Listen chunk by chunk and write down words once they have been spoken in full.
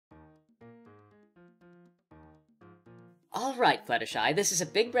Alright, Fluttershy, this is a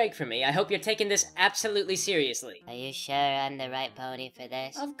big break for me. I hope you're taking this absolutely seriously. Are you sure I'm the right pony for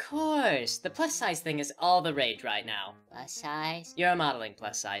this? Of course! The plus size thing is all the rage right now. Plus size? You're modeling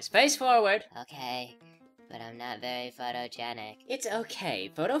plus size. Face forward! Okay, but I'm not very photogenic. It's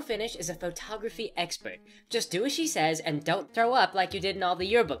okay. Photo Finish is a photography expert. Just do as she says and don't throw up like you did in all the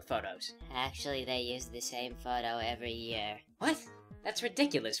yearbook photos. Actually, they use the same photo every year. What? That's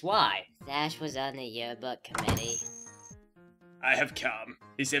ridiculous. Why? Dash was on the yearbook committee. I have come.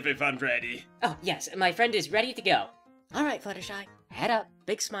 Is everyone ready? Oh, yes, my friend is ready to go. Alright, Fluttershy. Head up,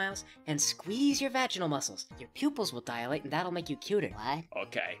 big smiles, and squeeze your vaginal muscles. Your pupils will dilate and that'll make you cuter. What?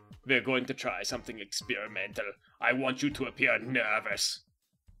 Okay, we're going to try something experimental. I want you to appear nervous.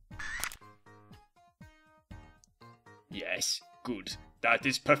 Yes, good. That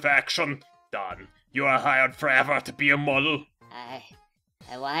is perfection. Done. You are hired forever to be a model. I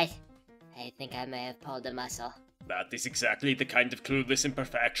what? I think I may have pulled a muscle. That is exactly the kind of clueless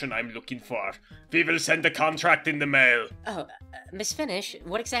imperfection I'm looking for. We will send a contract in the mail. Oh, Miss Finish,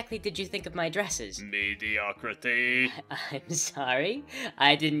 what exactly did you think of my dresses? Mediocrity. I'm sorry.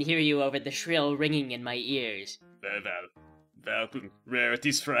 I didn't hear you over the shrill ringing in my ears. Well, welcome,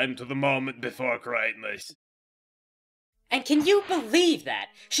 Rarity's friend to the moment before greatness. And can you believe that?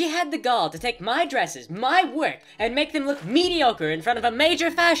 She had the gall to take my dresses, my work, and make them look mediocre in front of a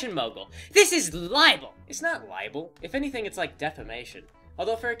major fashion mogul. This is libel! It's not libel. If anything, it's like defamation.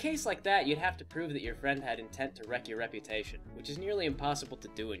 Although for a case like that, you'd have to prove that your friend had intent to wreck your reputation, which is nearly impossible to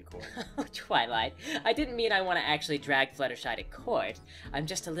do in court. Oh, Twilight, I didn't mean I want to actually drag Fluttershy to court. I'm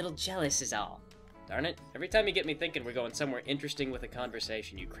just a little jealous is all. Darn it, every time you get me thinking we're going somewhere interesting with a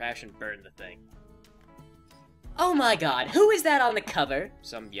conversation, you crash and burn the thing. Oh my god, who is that on the cover?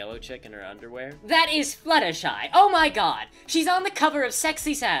 Some yellow chick in her underwear? That is Fluttershy! Oh my god! She's on the cover of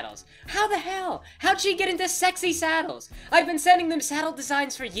Sexy Saddles! How the hell? How'd she get into Sexy Saddles? I've been sending them saddle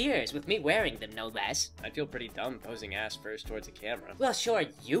designs for years, with me wearing them, no less. I'd feel pretty dumb posing ass first towards a camera. Well, sure,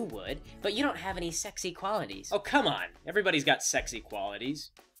 you would, but you don't have any sexy qualities. Oh, come on! Everybody's got sexy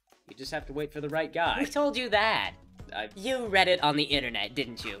qualities. You just have to wait for the right guy. Who told you that? You read it on the internet,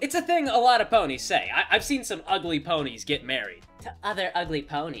 didn't you? It's a thing a lot of ponies say. I've seen some ugly ponies get married. To other ugly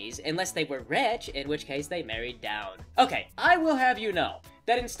ponies, unless they were rich, in which case they married down. Okay, I will have you know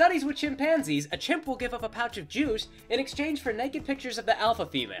that in studies with chimpanzees, a chimp will give up a pouch of juice in exchange for naked pictures of the alpha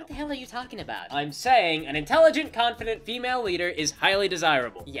female. What the hell are you talking about? I'm saying an intelligent, confident female leader is highly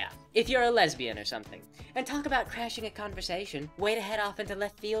desirable. Yeah, if you're a lesbian or something. And talk about crashing a conversation. Way to head off into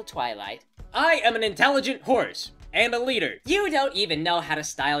left field, Twilight. I am an intelligent horse. And a leader. You don't even know how to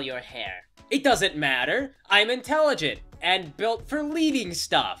style your hair. It doesn't matter. I'm intelligent and built for leading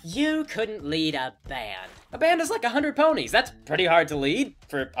stuff. You couldn't lead a band. A band is like 100 ponies. That's pretty hard to lead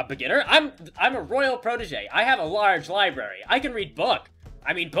for a beginner. I'm a royal protege. I have a large library. I can read books.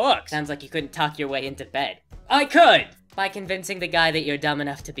 Sounds like you couldn't talk your way into bed. I could! By convincing the guy that you're dumb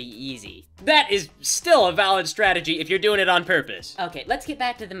enough to be easy. That is still a valid strategy if you're doing it on purpose. Okay, let's get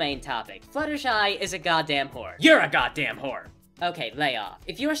back to the main topic. Fluttershy is a goddamn whore. You're a goddamn whore. Okay, lay off.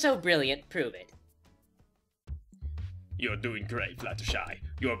 If you're so brilliant, prove it. You're doing great, Fluttershy.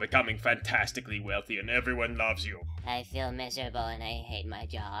 You're becoming fantastically wealthy and everyone loves you. I feel miserable and I hate my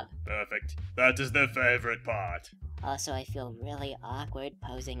job. Perfect. That is their favorite part. Also, I feel really awkward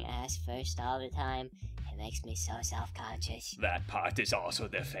posing ass first all the time. It makes me so self-conscious. That part is also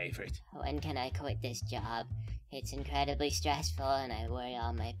their favorite. When can I quit this job? It's incredibly stressful and I worry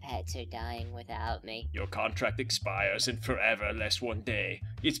all my pets are dying without me. Your contract expires in forever less one day.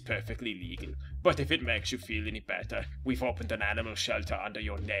 It's perfectly legal. But if it makes you feel any better, we've opened an animal shelter under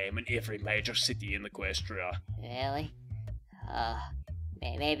your name in every major city in Equestria. Really? Oh,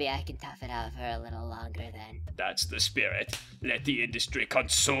 maybe I can tough it out for a little longer then. That's the spirit. Let the industry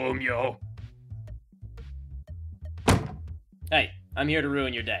consume you. Hey, I'm here to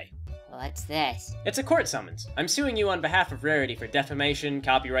ruin your day. What's this? It's a court summons. I'm suing you on behalf of Rarity for defamation,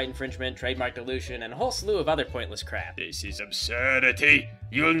 copyright infringement, trademark dilution, and a whole slew of other pointless crap. This is absurdity.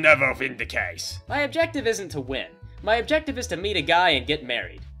 You'll never win the case. My objective isn't to win. My objective is to meet a guy and get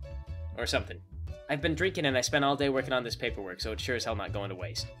married. Or something. I've been drinking and I spent all day working on this paperwork, so it's sure as hell not going to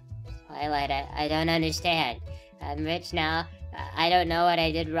waste. Twilight, I don't understand. I'm rich now. I don't know what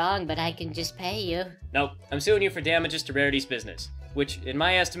I did wrong, but I can just pay you. Nope, I'm suing you for damages to Rarity's business, which, in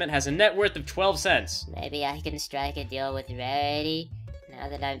my estimate, has a net worth of 12 cents. Maybe I can strike a deal with Rarity. Now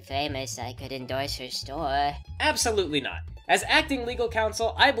that I'm famous, I could endorse her store. Absolutely not. As acting legal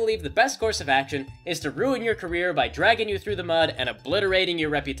counsel, I believe the best course of action is to ruin your career by dragging you through the mud and obliterating your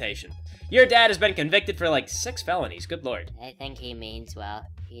reputation. Your dad has been convicted for like 6 felonies, good lord. I think he means well.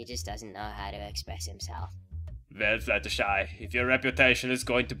 He just doesn't know how to express himself. Well, Fluttershy, if your reputation is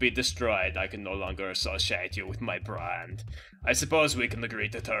going to be destroyed, I can no longer associate you with my brand. I suppose we can agree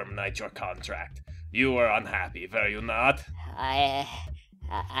to terminate your contract. You were unhappy, were you not? I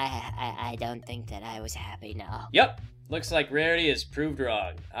don't think that I was happy, no. Yep, looks like Rarity is proved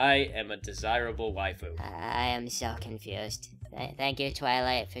wrong. I am a desirable waifu. I am so confused. Thank you,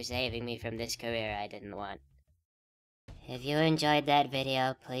 Twilight, for saving me from this career I didn't want. If you enjoyed that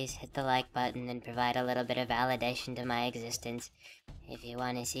video, please hit the like button and provide a little bit of validation to my existence. If you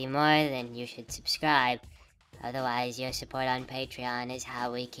want to see more, then you should subscribe. Otherwise, your support on Patreon is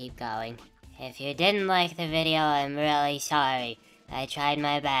how we keep going. If you didn't like the video, I'm really sorry. I tried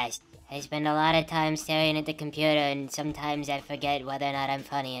my best. I spend a lot of time staring at the computer, and sometimes I forget whether or not I'm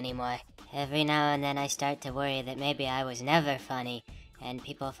funny anymore. Every now and then I start to worry that maybe I was never funny, and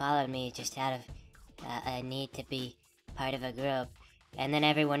people followed me just out of a need to be part of a group. And then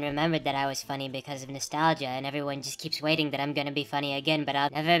everyone remembered that I was funny because of nostalgia, and everyone just keeps waiting that I'm gonna be funny again, but I'll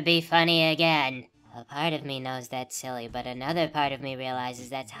never be funny again. A part of me knows that's silly, but another part of me realizes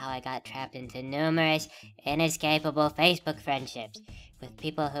that's how I got trapped into numerous, inescapable Facebook friendships with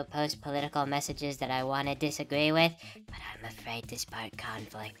people who post political messages that I want to disagree with, but I'm afraid to spark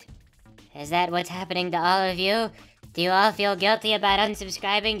conflict. Is that what's happening to all of you? Do you all feel guilty about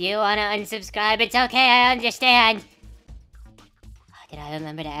unsubscribing? Do you want to unsubscribe? It's okay, I understand! Did I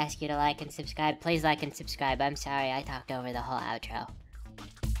remember to ask you to like and subscribe? Please like and subscribe. I'm sorry, I talked over the whole outro.